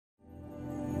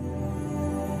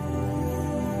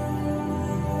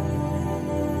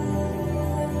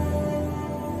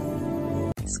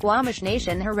Squamish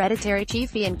Nation hereditary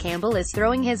Chief Ian Campbell is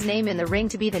throwing his name in the ring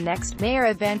to be the next mayor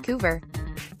of Vancouver.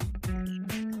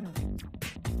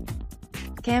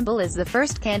 Campbell is the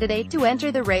first candidate to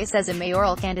enter the race as a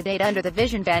mayoral candidate under the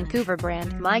Vision Vancouver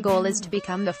brand. "My goal is to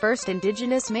become the first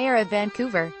Indigenous mayor of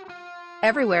Vancouver.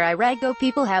 Everywhere I go,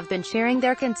 people have been sharing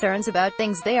their concerns about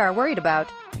things they are worried about.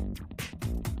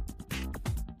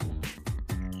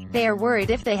 They are worried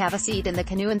if they have a seat in the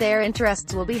canoe and their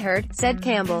interests will be heard," said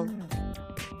Campbell.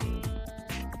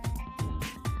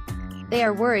 "They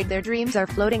are worried their dreams are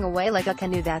floating away like a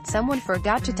canoe that someone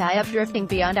forgot to tie up, drifting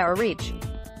beyond our reach."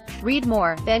 Read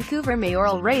more. Vancouver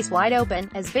mayoral race wide open,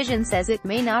 as Vision says it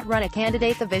may not run a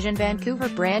candidate. The Vision Vancouver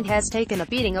brand has taken a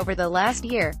beating over the last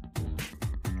year.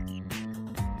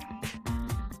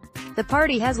 The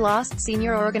party has lost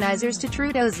senior organizers to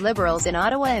Trudeau's Liberals in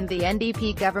Ottawa and the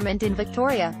NDP government in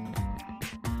Victoria.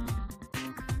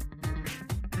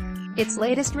 Its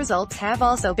latest results have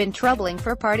also been troubling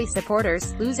for party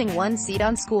supporters, losing one seat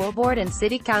on school board and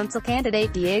city council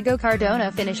candidate Diego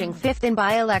Cardona finishing fifth in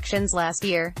by-elections last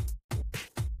year.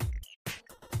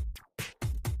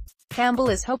 Campbell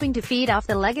is hoping to feed off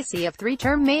the legacy of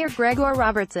three-term Mayor Gregor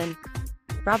Robertson.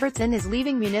 Robertson is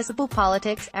leaving municipal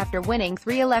politics after winning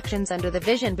 3 elections under the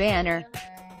Vision banner.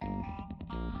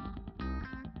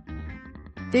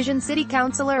 Vision City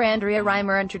Councillor Andrea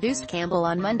Reimer introduced Campbell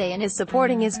on Monday and is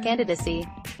supporting his candidacy.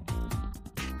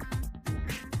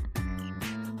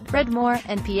 Redmore,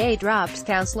 NPA drops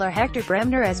Councillor Hector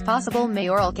Bremner as possible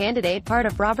mayoral candidate. Part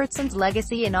of Robertson's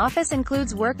legacy in office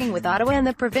includes working with Ottawa and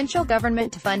the provincial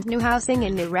government to fund new housing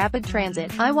and new rapid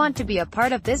transit. "I want to be a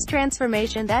part of this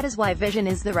transformation. That is why Vision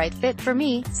is the right fit for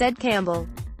me," said Campbell.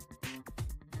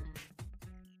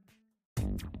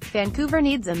 Vancouver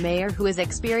needs a mayor who is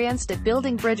experienced at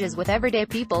building bridges with everyday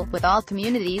people, with all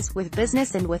communities, with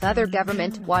business and with other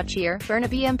government. Watch here.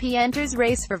 Burnaby MP enters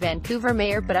race for Vancouver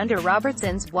mayor, but under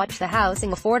Robertson's watch the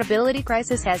housing affordability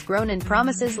crisis has grown and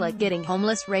promises like getting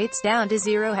homeless rates down to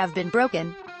 0 have been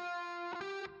broken.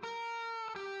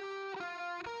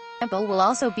 Campbell will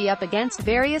also be up against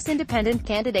various independent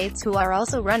candidates who are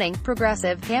also running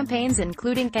progressive campaigns,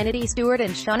 including Kennedy Stewart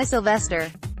and Shauna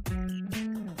Sylvester.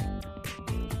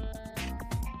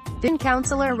 Vision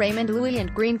Councillor Raymond Louis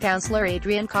and Green Councillor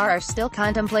Adrian Carr are still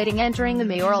contemplating entering the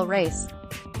mayoral race.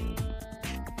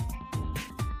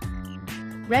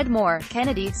 Redmore,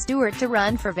 Kennedy Stewart to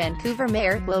run for Vancouver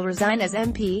mayor, will resign as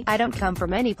MP. "I don't come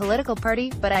from any political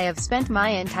party, but I have spent my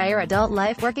entire adult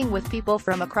life working with people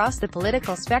from across the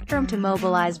political spectrum to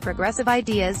mobilize progressive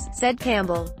ideas," said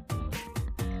Campbell.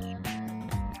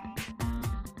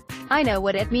 "I know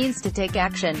what it means to take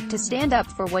action, to stand up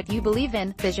for what you believe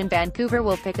in." Vision Vancouver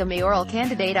will pick a mayoral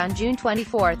candidate on June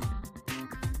 24th.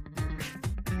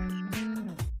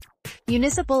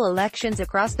 Municipal elections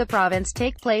across the province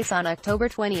take place on October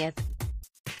 20th.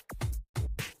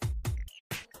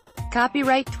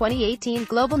 Copyright 2018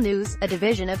 Global News, a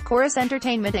division of Chorus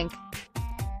Entertainment Inc.